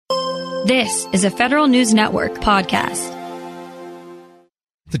This is a Federal News Network podcast.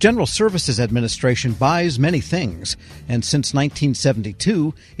 The General Services Administration buys many things, and since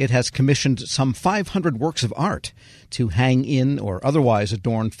 1972, it has commissioned some 500 works of art to hang in or otherwise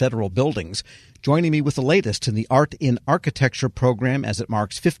adorn federal buildings. Joining me with the latest in the Art in Architecture program as it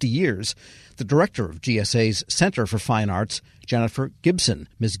marks 50 years, the director of GSA's Center for Fine Arts, Jennifer Gibson.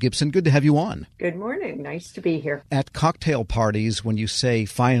 Ms. Gibson, good to have you on. Good morning. Nice to be here. At cocktail parties, when you say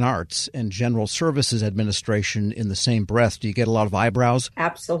fine arts and General Services Administration in the same breath, do you get a lot of eyebrows?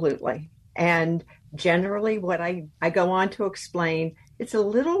 Absolutely. And generally what I go on to explain, it's a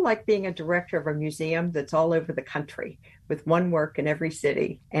little like being a director of a museum that's all over the country with one work in every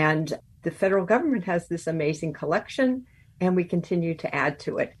city. And the federal government has this amazing collection, and we continue to add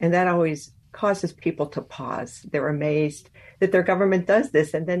to it. And that always causes people to pause. They're amazed that their government does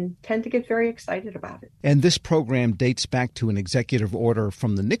this and then tend to get very excited about it. And this program dates back to an executive order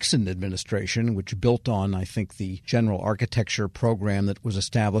from the Nixon administration, which built on, I think, the general architecture program that was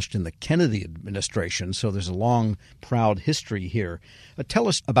established in the Kennedy administration. So there's a long, proud history here. Tell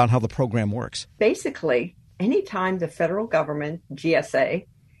us about how the program works. Basically, anytime the federal government, GSA,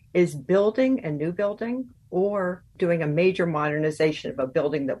 is building a new building or doing a major modernization of a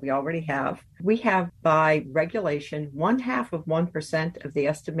building that we already have, we have by regulation 0.5% of the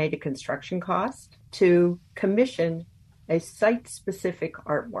estimated construction cost to commission a site-specific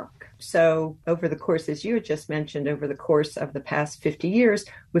artwork. So over the course, as you had just mentioned, over the course of the past 50 years,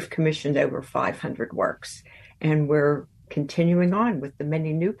 we've commissioned over 500 works. And we're continuing on with the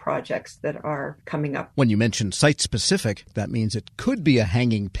many new projects that are coming up. When you mention site-specific, that means it could be a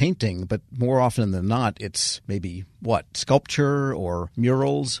hanging painting, but more often than not, it's maybe, sculpture or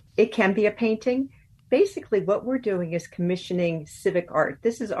murals? It can be a painting. Basically, what we're doing is commissioning civic art.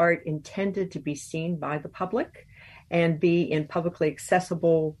 This is art intended to be seen by the public and be in publicly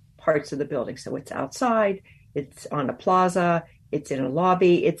accessible parts of the building. So it's outside, it's on a plaza, it's in a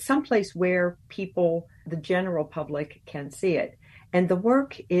lobby, it's someplace where people, the general public, can see it. And the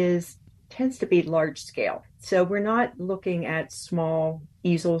work tends to be large scale. So we're not looking at small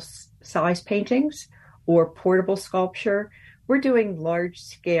easel size paintings or portable sculpture. We're doing large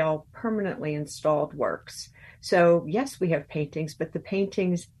scale, permanently installed works. So yes, we have paintings, but the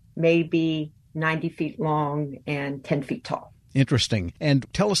paintings may be 90 feet long and 10 feet tall. Interesting. And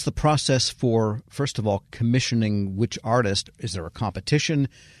tell us the process for, first of all, commissioning which artist. Is there a competition?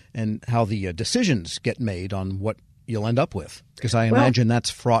 And how the decisions get made on what you'll end up with? Because I imagine that's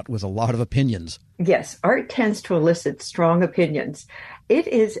fraught with a lot of opinions. Yes, art tends to elicit strong opinions.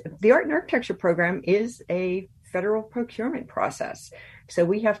 The Art and Architecture program is a federal procurement process. So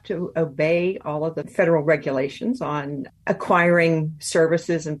we have to obey all of the federal regulations on acquiring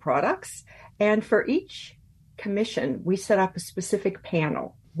services and products. And for each commission, we set up a specific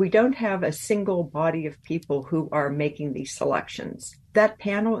panel. We don't have a single body of people who are making these selections. That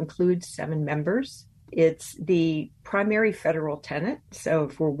panel includes 7 members. It's the primary federal tenant. So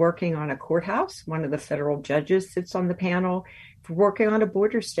if we're working on a courthouse, one of the federal judges sits on the panel. If we're working on a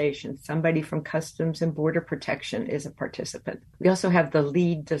border station, somebody from Customs and Border Protection is a participant. We also have the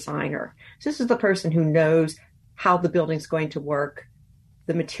lead designer. So this is the person who knows how the building's going to work,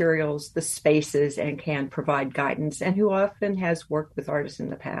 the materials, the spaces, and can provide guidance, and who often has worked with artists in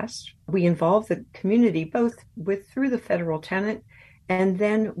the past. We involve the community both through the federal tenant and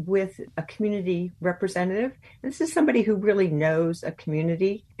then with a community representative. This is somebody who really knows a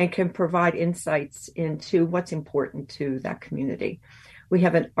community and can provide insights into what's important to that community. We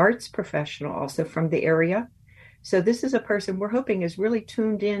have an arts professional also from the area. So this is a person we're hoping is really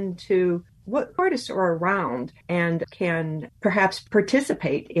tuned in to what artists are around and can perhaps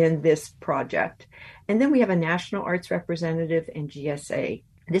participate in this project. And then we have a national arts representative and GSA.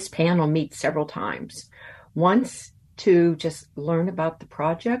 This panel meets several times. Once to just learn about the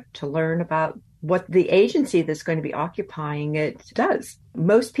project, to learn about what the agency that's going to be occupying it does.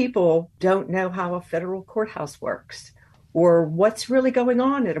 Most people don't know how a federal courthouse works or what's really going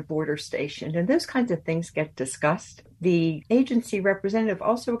on at a border station. And those kinds of things get discussed. The agency representative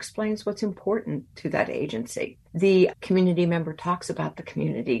also explains what's important to that agency. The community member talks about the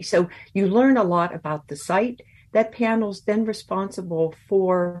community. So you learn a lot about the site. That panel's then responsible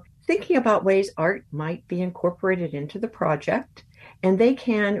for thinking about ways art might be incorporated into the project. And they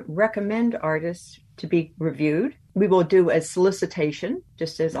can recommend artists to be reviewed. We will do a solicitation,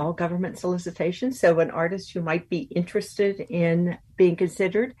 just as all government solicitations. So an artist who might be interested in being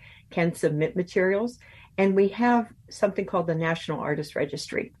considered can submit materials. And we have something called the National Artist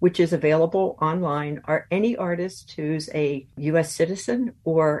Registry, which is available online. Any artist who's a U.S. citizen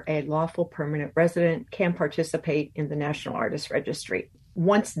or a lawful permanent resident can participate in the National Artist Registry.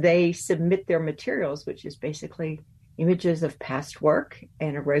 once they submit their materials, which is basically images of past work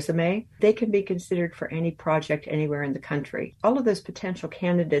and a resume, they can be considered for any project anywhere in the country. All of those potential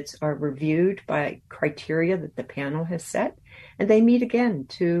candidates are reviewed by criteria that the panel has set, and they meet again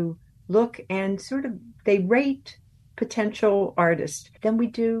to look and they rate potential artists. Then we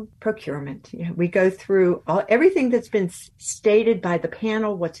do procurement. We go through everything that's been stated by the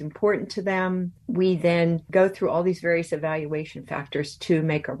panel, what's important to them. We then go through all these various evaluation factors to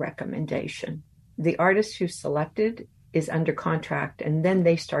make a recommendation. The artist who's selected is under contract, and then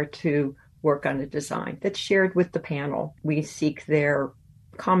they start to work on a design that's shared with the panel. We seek their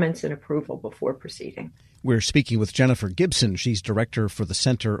comments and approval before proceeding. We're speaking with Jennifer Gibson. She's director for the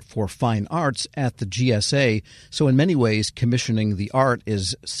Center for Fine Arts at the GSA. So in many ways, commissioning the art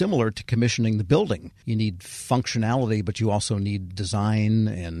is similar to commissioning the building. You need functionality, but you also need design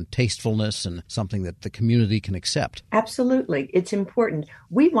and tastefulness and something that the community can accept. Absolutely. It's important.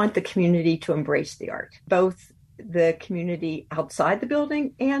 We want the community to embrace the art, both the community outside the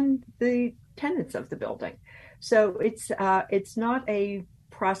building and the tenants of the building. So it's not a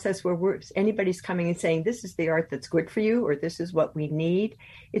process where anybody's coming and saying, this is the art that's good for you, or this is what we need.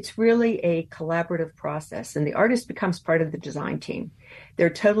 It's really a collaborative process, and the artist becomes part of the design team.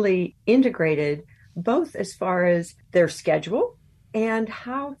 They're totally integrated, both as far as their schedule and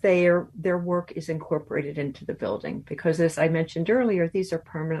how their work is incorporated into the building. Because as I mentioned earlier, these are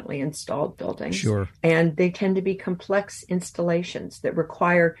permanently installed buildings. Sure. And they tend to be complex installations that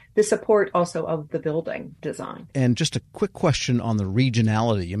require the support also of the building design. And just a quick question on the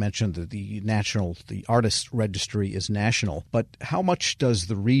regionality. You mentioned that the artist registry is national, but how much does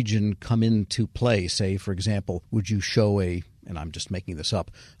the region come into play? Say, for example, would you show and I'm just making this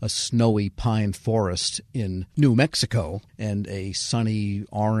up, a snowy pine forest in New Mexico and a sunny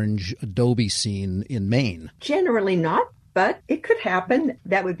orange adobe scene in Maine? Generally not, but it could happen.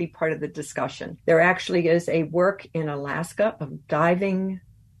 That would be part of the discussion. There actually is a work in Alaska of diving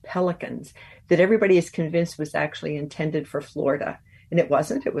pelicans that everybody is convinced was actually intended for Florida. And it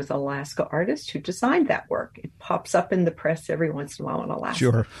wasn't. It was an Alaska artist who designed that work. It pops up in the press every once in a while in Alaska.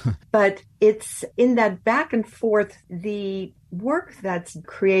 Sure. But it's in that back and forth, the work that's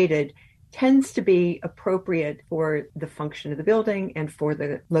created tends to be appropriate for the function of the building and for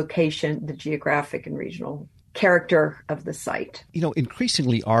the location, the geographic and regional character of the site.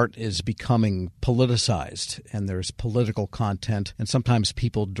 Increasingly art is becoming politicized, and there's political content, and sometimes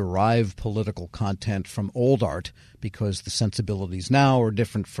people derive political content from old art because the sensibilities now are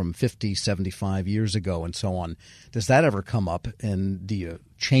different from 50, 75 years ago and so on. Does that ever come up, and do you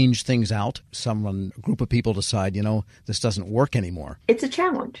change things out? A group of people decide, this doesn't work anymore. It's a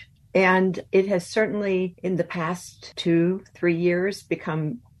challenge, and it has certainly in the past 2-3 years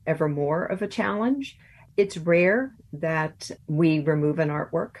become ever more of a challenge. It's rare that we remove an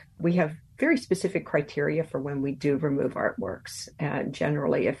artwork. We have very specific criteria for when we do remove artworks. And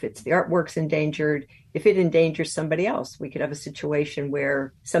generally, if the artwork's endangered, if it endangers somebody else, we could have a situation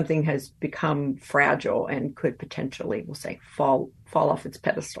where something has become fragile and could potentially, we'll say, fall off its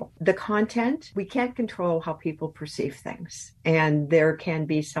pedestal. The content, we can't control how people perceive things. And there can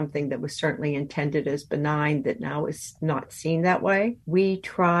be something that was certainly intended as benign that now is not seen that way. We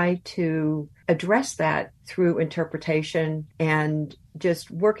try to address that through interpretation and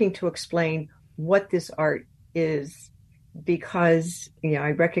just working to explain what this art is, because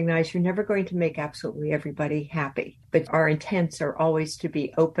I recognize you're never going to make absolutely everybody happy, but our intents are always to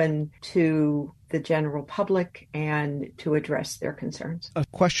be open to the general public and to address their concerns. A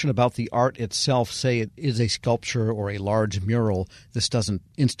question about the art itself, say it is a sculpture or a large mural. This doesn't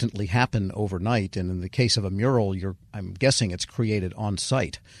instantly happen overnight, and in the case of a mural, I'm guessing it's created on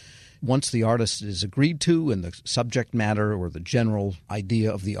site. Once the artist is agreed to and the subject matter or the general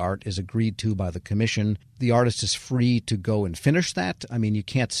idea of the art is agreed to by the commission, the artist is free to go and finish that? I mean, you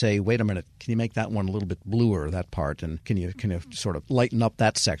can't say, wait a minute, can you make that one a little bit bluer, that part? And can you sort of lighten up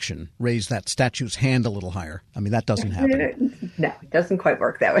that section, raise that statue's hand a little higher? I mean, that doesn't happen. No, it doesn't quite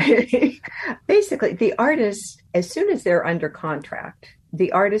work that way. Basically, the artist, as soon as they're under contract,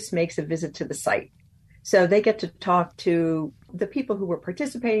 the artist makes a visit to the site. So they get to talk to the people who were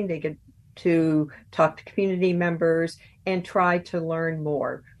participating. They get to talk to community members and try to learn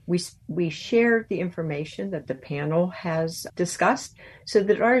more. We share the information that the panel has discussed so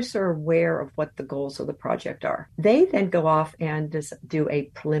that artists are aware of what the goals of the project are. They then go off and do a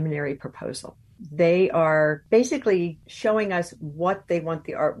preliminary proposal. They are basically showing us what they want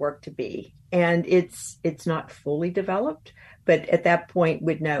the artwork to be. And it's not fully developed, but at that point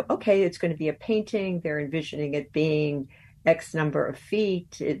we'd know, okay, it's going to be a painting. They're envisioning it being X number of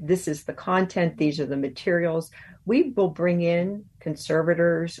feet. This is the content. These are the materials. We will bring in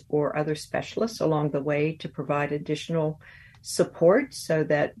conservators or other specialists along the way to provide additional support so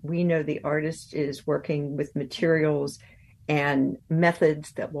that we know the artist is working with materials and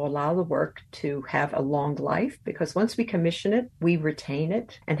methods that will allow the work to have a long life, because once we commission it, we retain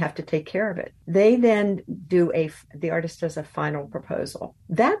it and have to take care of it. They then the artist does a final proposal.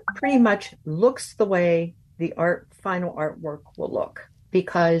 That pretty much looks the way the final artwork will look,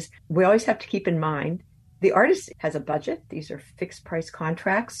 because we always have to keep in mind the artist has a budget. These are fixed price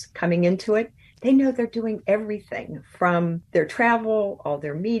contracts coming into it. They know they're doing everything from their travel, all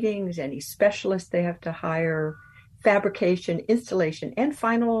their meetings, any specialists they have to hire, fabrication, installation, and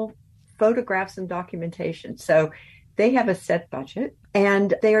final photographs and documentation. So they have a set budget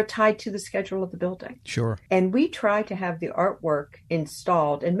and they are tied to the schedule of the building. Sure. And we try to have the artwork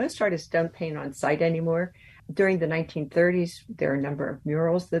installed, and most artists don't paint on site anymore. During the 1930s, there are a number of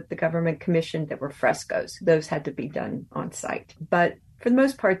murals that the government commissioned that were frescoes. Those had to be done on site. But for the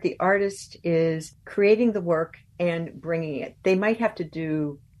most part, the artist is creating the work and bringing it. They might have to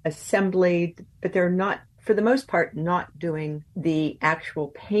do assembly, but they're not, for the most part, not doing the actual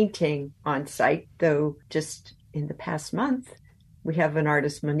painting on site, though just in the past month, we have an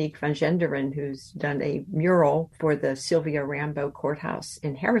artist, Monique van Genderen, who's done a mural for the Sylvia Rambo Courthouse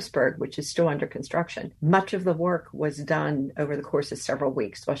in Harrisburg, which is still under construction. Much of the work was done over the course of several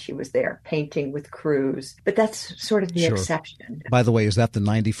weeks while she was there, painting with crews. But that's sort of the exception. By the way, is that the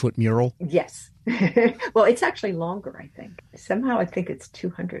 90-foot mural? Yes. Well, it's actually longer, I think. Somehow I think it's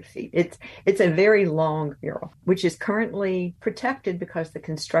 200 feet. It's a very long mural, which is currently protected because the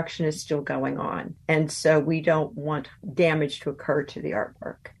construction is still going on. And so we don't want damage to occur to the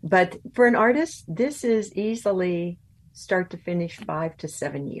artwork. But for an artist, this is easily start to finish 5 to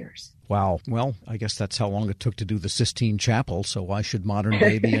 7 years. Wow. Well, I guess that's how long it took to do the Sistine Chapel, so why should modern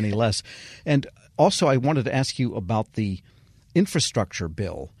day be any less? And also, I wanted to ask you about the infrastructure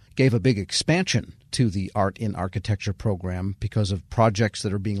bill. Gave a big expansion to the Art in Architecture program because of projects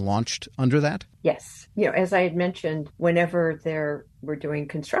that are being launched under that? Yes. As I had mentioned, whenever we're doing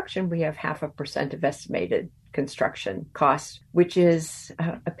construction, we have 0.5% of estimated construction costs, which is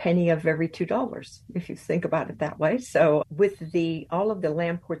a penny of every $2, if you think about it that way. So with all of the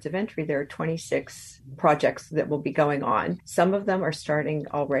land ports of entry, there are 26 projects that will be going on. Some of them are starting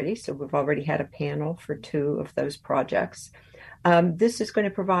already. So we've already had a panel for 2 of those projects. This is going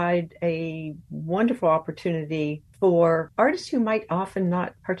to provide a wonderful opportunity for artists who might often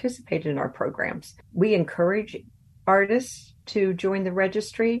not participate in our programs. We encourage artists to join the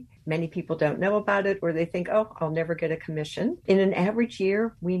registry. Many people don't know about it, or they think, oh, I'll never get a commission. In an average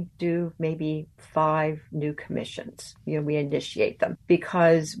year, we do maybe 5 new commissions. We initiate them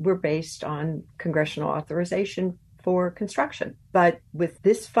because we're based on congressional authorization for construction. But with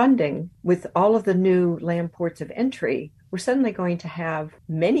this funding, with all of the new land ports of entry, we're suddenly going to have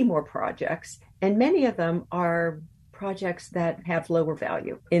many more projects, and many of them are projects that have lower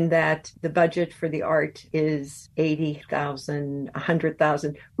value in that the budget for the art is $80,000,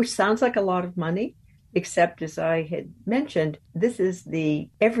 $100,000, which sounds like a lot of money, except as I had mentioned, this is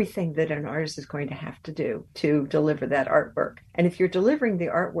everything that an artist is going to have to do to deliver that artwork. And if you're delivering the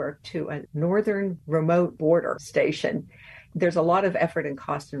artwork to a northern remote border station, there's a lot of effort and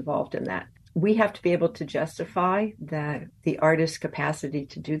cost involved in that. We have to be able to justify the artist's capacity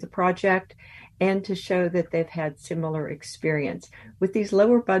to do the project and to show that they've had similar experience. With these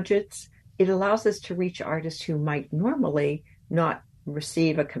lower budgets, it allows us to reach artists who might normally not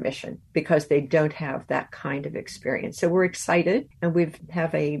receive a commission because they don't have that kind of experience. So we're excited, and we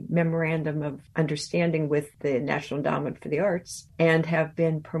have a memorandum of understanding with the National Endowment for the Arts and have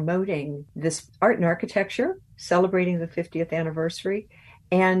been promoting this art and architecture, celebrating the 50th anniversary,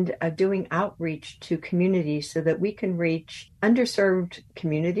 and doing outreach to communities so that we can reach underserved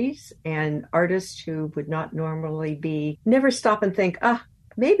communities and artists who would not normally never stop and think,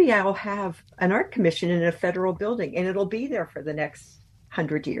 maybe I'll have an art commission in a federal building and it'll be there for the next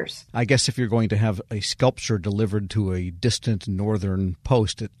 100 years. I guess if you're going to have a sculpture delivered to a distant northern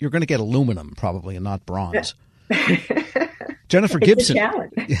post, you're going to get aluminum probably and not bronze. Jennifer Gibson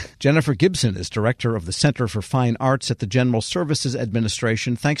is director of the Center for Fine Arts at the General Services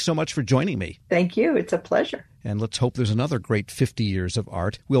Administration. Thanks so much for joining me. Thank you. It's a pleasure. And let's hope there's another great 50 years of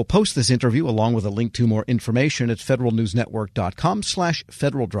art. We'll post this interview along with a link to more information at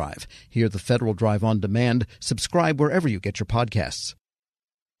federalnewsnetwork.com/Federal Drive. Hear the Federal Drive on demand. Subscribe wherever you get your podcasts.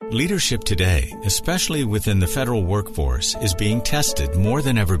 Leadership today, especially within the federal workforce, is being tested more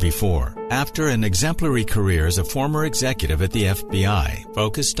than ever before. After an exemplary career as a former executive at the FBI,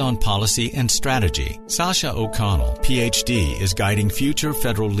 focused on policy and strategy, Sasha O'Connell, Ph.D., is guiding future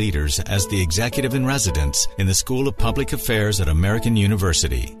federal leaders as the executive in residence in the School of Public Affairs at American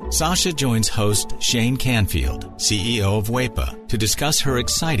University. Sasha joins host Shane Canfield, CEO of WEPA, to discuss her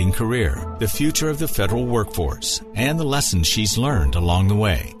exciting career, the future of the federal workforce, and the lessons she's learned along the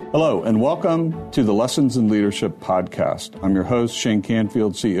way. Hello, and welcome to the Lessons in Leadership podcast. I'm your host, Shane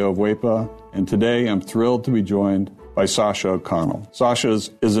Canfield, CEO of WEPA, and today I'm thrilled to be joined by Sasha O'Connell. Sasha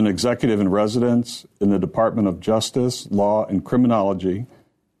is an executive in residence in the Department of Justice, Law, and Criminology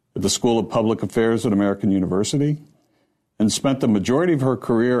at the School of Public Affairs at American University, and spent the majority of her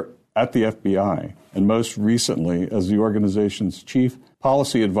career at the FBI, and most recently as the organization's Chief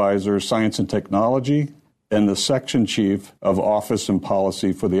Policy Advisor, Science and Technology, and the Section Chief of Office and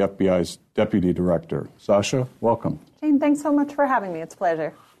Policy for the FBI's Deputy Director. Sasha, welcome. Jane, thanks so much for having me. It's a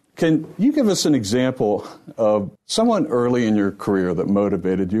pleasure. Can you give us an example of someone early in your career that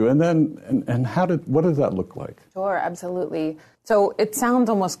motivated you, and then what did that look like? Sure, absolutely. So it sounds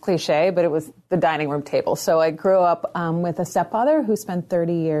almost cliche, but it was the dining room table. So I grew up with a stepfather who spent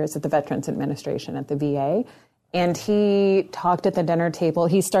 30 years at the Veterans Administration at the VA, and he talked at the dinner table.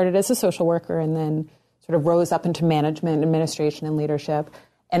 He started as a social worker and then sort of rose up into management, administration, and leadership.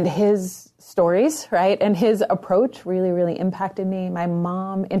 And his stories, right, and his approach really, really impacted me. My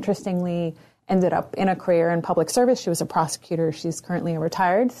mom, interestingly, ended up in a career in public service. She was a prosecutor. She's currently a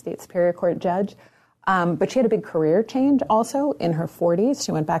retired state superior court judge. But she had a big career change also in her 40s.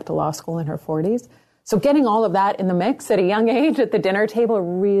 She went back to law school in her 40s. So getting all of that in the mix at a young age at the dinner table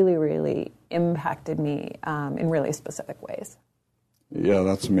really, really impacted me in really specific ways. Yeah,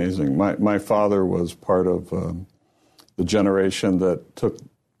 that's amazing. My father was part of the generation that took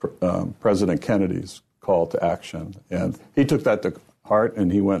President Kennedy's call to action. And he took that to heart,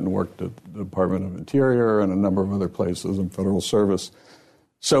 and he went and worked at the Department of Interior and a number of other places in federal service.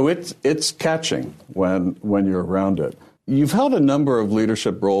 So it's catching when you're around it. You've held a number of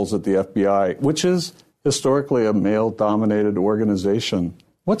leadership roles at the FBI, which is historically a male-dominated organization.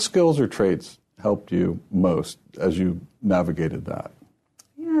 What skills or traits helped you most as you navigated that?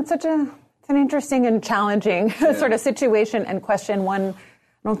 Yeah, it's an interesting and challenging sort of situation and question. One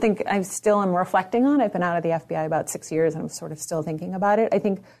I don't think I still am reflecting on. I've been out of the FBI about 6 years, and I'm sort of still thinking about it. I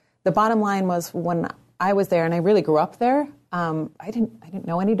think the bottom line was when I was there, and I really grew up there, I didn't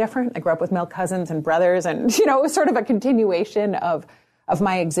know any different. I grew up with male cousins and brothers, and it was sort of a continuation of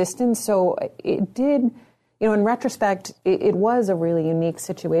my existence. So it did, in retrospect, it was a really unique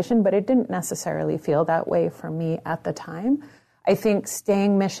situation, but it didn't necessarily feel that way for me at the time. I think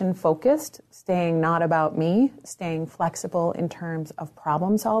staying mission-focused, staying not about me, staying flexible in terms of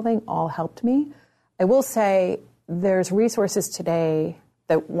problem solving all helped me. I will say there's resources today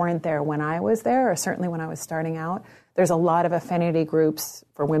that weren't there when I was there, or certainly when I was starting out. There's a lot of affinity groups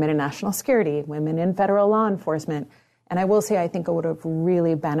for women in national security, women in federal law enforcement. And I will say I think I would have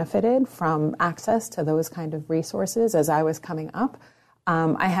really benefited from access to those kind of resources as I was coming up.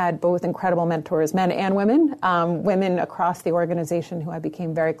 I had both incredible mentors, men and women, women across the organization who I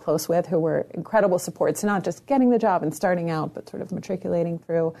became very close with, who were incredible supports, not just getting the job and starting out, but sort of matriculating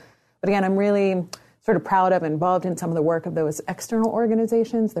through. But again, I'm really sort of proud of and involved in some of the work of those external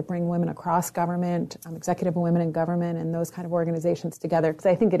organizations that bring women across government, executive women in government, and those kind of organizations together, because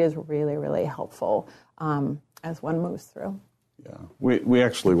I think it is really, really helpful as one moves through. Yeah, we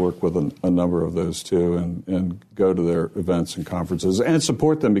actually work with a number of those too, and go to their events and conferences and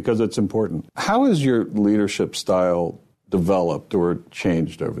support them because it's important. How has your leadership style developed or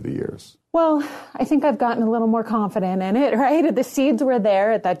changed over the years? Well, I think I've gotten a little more confident in it, right? The seeds were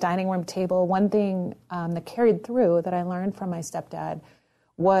there at that dining room table. One thing that carried through that I learned from my stepdad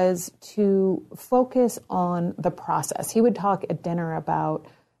was to focus on the process. He would talk at dinner about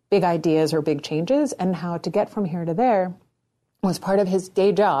big ideas or big changes and how to get from here to there was part of his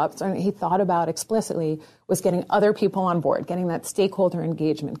day job, so he thought about explicitly, was getting other people on board, getting that stakeholder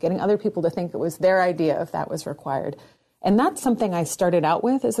engagement, getting other people to think it was their idea if that was required. And that's something I started out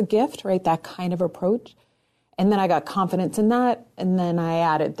with as a gift, right, that kind of approach. And then I got confidence in that, and then I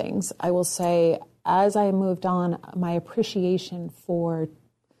added things. I will say, as I moved on, my appreciation for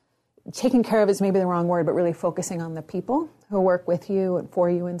taking care of is maybe the wrong word, but really focusing on the people who work with you and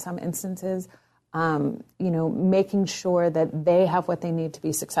for you in some instances, making sure that they have what they need to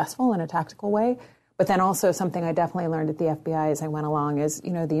be successful in a tactical way. But then also something I definitely learned at the FBI as I went along is,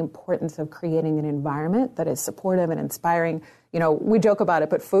 the importance of creating an environment that is supportive and inspiring. We joke about it,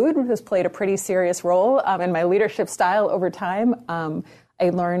 but food has played a pretty serious role in my leadership style over time. I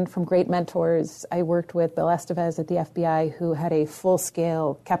learned from great mentors. I worked with Bill Estevez at the FBI, who had a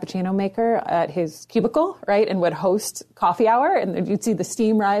full-scale cappuccino maker at his cubicle, right, and would host coffee hour, and you'd see the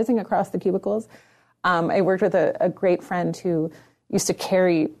steam rising across the cubicles. I worked with a great friend who used to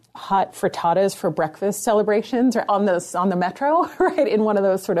carry hot frittatas for breakfast celebrations on the metro, right, in one of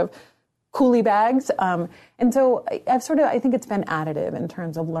those sort of coolie bags. And so I think it's been additive in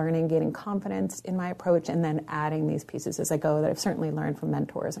terms of learning, gaining confidence in my approach, and then adding these pieces as I go that I've certainly learned from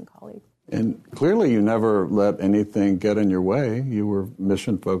mentors and colleagues. And clearly you never let anything get in your way. You were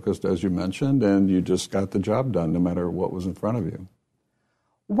mission focused, as you mentioned, and you just got the job done no matter what was in front of you.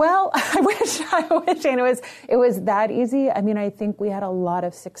 Well, I wish it was that easy. I mean, I think we had a lot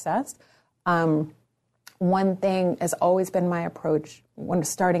of success. One thing has always been my approach when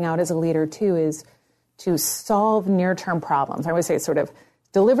starting out as a leader, too, is to solve near-term problems. I always say sort of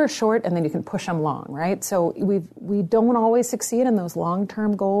deliver short and then you can push them long, right? So we don't always succeed in those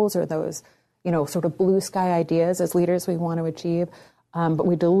long-term goals or those, sort of blue sky ideas as leaders we want to achieve. But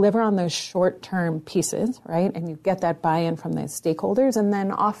we deliver on those short-term pieces, right? And you get that buy-in from the stakeholders. And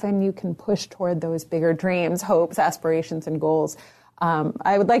then often you can push toward those bigger dreams, hopes, aspirations, and goals.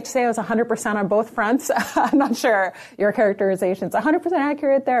 I would like to say I was 100% on both fronts. I'm not sure your characterization is 100%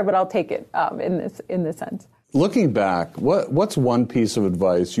 accurate there, but I'll take it in this sense. Looking back, what's one piece of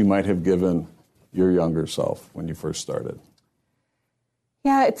advice you might have given your younger self when you first started?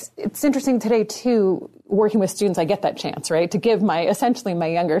 Yeah, it's interesting today, too, working with students, I get that chance, right, to give my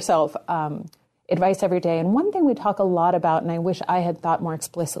younger self advice every day. And one thing we talk a lot about, and I wish I had thought more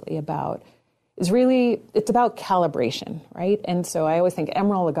explicitly about, is really, it's about calibration, right? And so I always think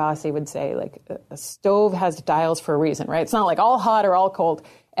Emeril Lagasse would say, like, a stove has dials for a reason, right? It's not like all hot or all cold.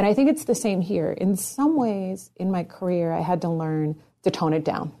 And I think it's the same here. In some ways, in my career, I had to learn to tone it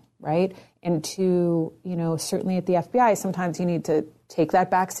down, right? And to, certainly at the FBI, sometimes you need to take that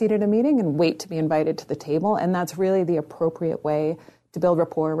back seat at a meeting and wait to be invited to the table. And that's really the appropriate way to build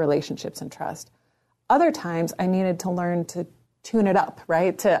rapport, relationships, and trust. Other times, I needed to learn to tune it up,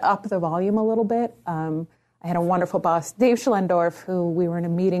 right? To up the volume a little bit. I had a wonderful boss, Dave Schlendorf, who we were in a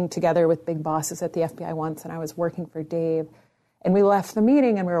meeting together with big bosses at the FBI once, and I was working for Dave. And we left the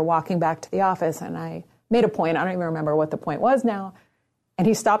meeting and we were walking back to the office, and I made a point. I don't even remember what the point was now. And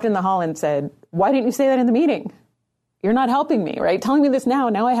he stopped in the hall and said, "Why didn't you say that in the meeting? You're not helping me, right? Telling me this now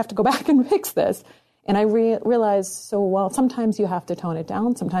I have to go back and fix this." And I realized, sometimes you have to tone it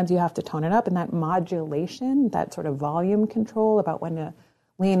down, sometimes you have to tone it up, and that modulation, that sort of volume control about when to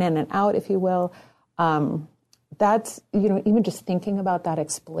lean in and out, if you will, that's, even just thinking about that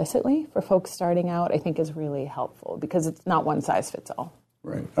explicitly for folks starting out, I think is really helpful because it's not one size fits all.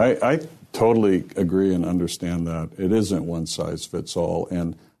 Right. I totally agree and understand that. It isn't one size fits all.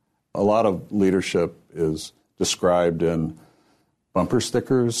 And a lot of leadership is described in bumper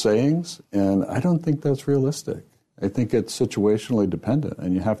stickers, sayings, and I don't think that's realistic. I think it's situationally dependent,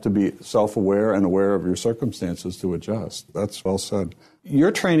 and you have to be self-aware and aware of your circumstances to adjust. That's well said.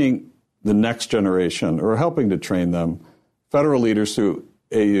 You're training the next generation, or helping to train them, federal leaders through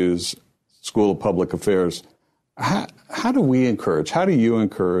AU's School of Public Affairs. How do you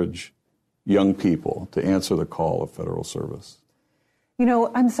encourage young people to answer the call of federal service?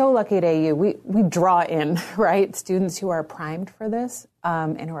 I'm so lucky at AU. We draw in, right, students who are primed for this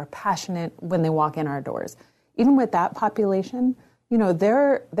and who are passionate when they walk in our doors. Even with that population,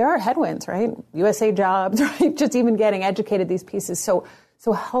 there are headwinds, right? USA jobs, right? Just even getting educated, these pieces. So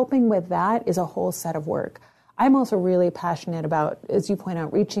helping with that is a whole set of work. I'm also really passionate about, as you point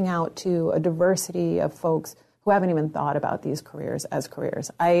out, reaching out to a diversity of folks who haven't even thought about these careers as careers.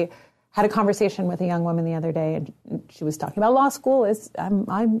 I had a conversation with a young woman the other day, and she was talking about law school.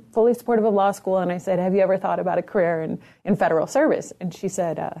 I'm fully supportive of law school, and I said, "Have you ever thought about a career in federal service?" And she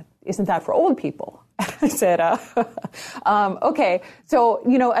said, "Isn't that for old people?" I said, "Okay." So,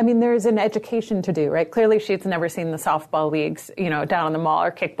 there's an education to do, right? Clearly, she's never seen the softball leagues, down on the mall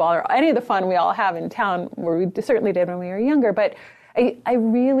or kickball or any of the fun we all have in town, where we certainly did when we were younger. But I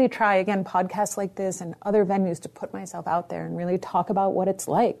really try, again, podcasts like this and other venues to put myself out there and really talk about what it's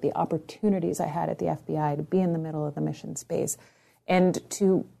like, the opportunities I had at the FBI to be in the middle of the mission space, and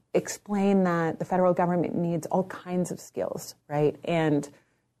to explain that the federal government needs all kinds of skills, right, and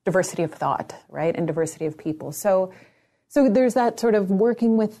diversity of thought, right, and diversity of people. So there's that sort of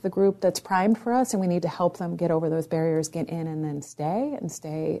working with the group that's primed for us, and we need to help them get over those barriers, get in, and then stay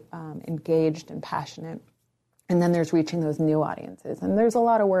engaged and passionate. And then there's reaching those new audiences. And there's a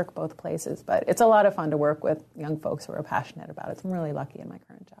lot of work both places, but it's a lot of fun to work with young folks who are passionate about it. So I'm really lucky in my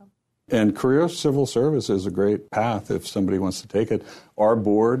current job. And career civil service is a great path if somebody wants to take it. Our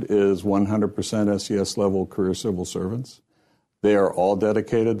board is 100% SES level career civil servants. They are all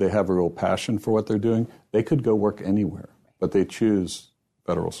dedicated. They have a real passion for what they're doing. They could go work anywhere, but they choose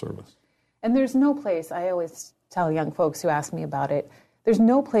federal service. And there's no place, I always tell young folks who ask me about it, there's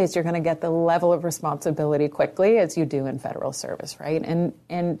no place you're going to get the level of responsibility quickly as you do in federal service, right?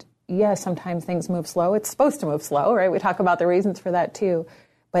 And yes, sometimes things move slow. It's supposed to move slow, right? We talk about the reasons for that too.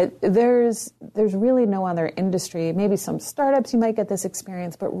 But there's really no other industry, maybe some startups you might get this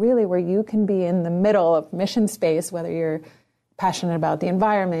experience, but really where you can be in the middle of mission space, whether you're passionate about the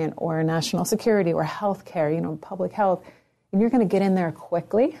environment or national security or healthcare, public health, and you're going to get in there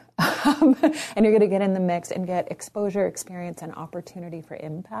quickly and you're going to get in the mix and get exposure, experience, and opportunity for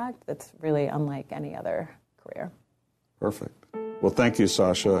impact that's really unlike any other career. Perfect. Well, thank you,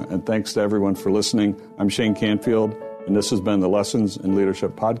 Sasha, and thanks to everyone for listening. I'm Shane Canfield, and this has been the Lessons in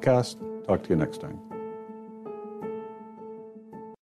Leadership podcast. Talk to you next time.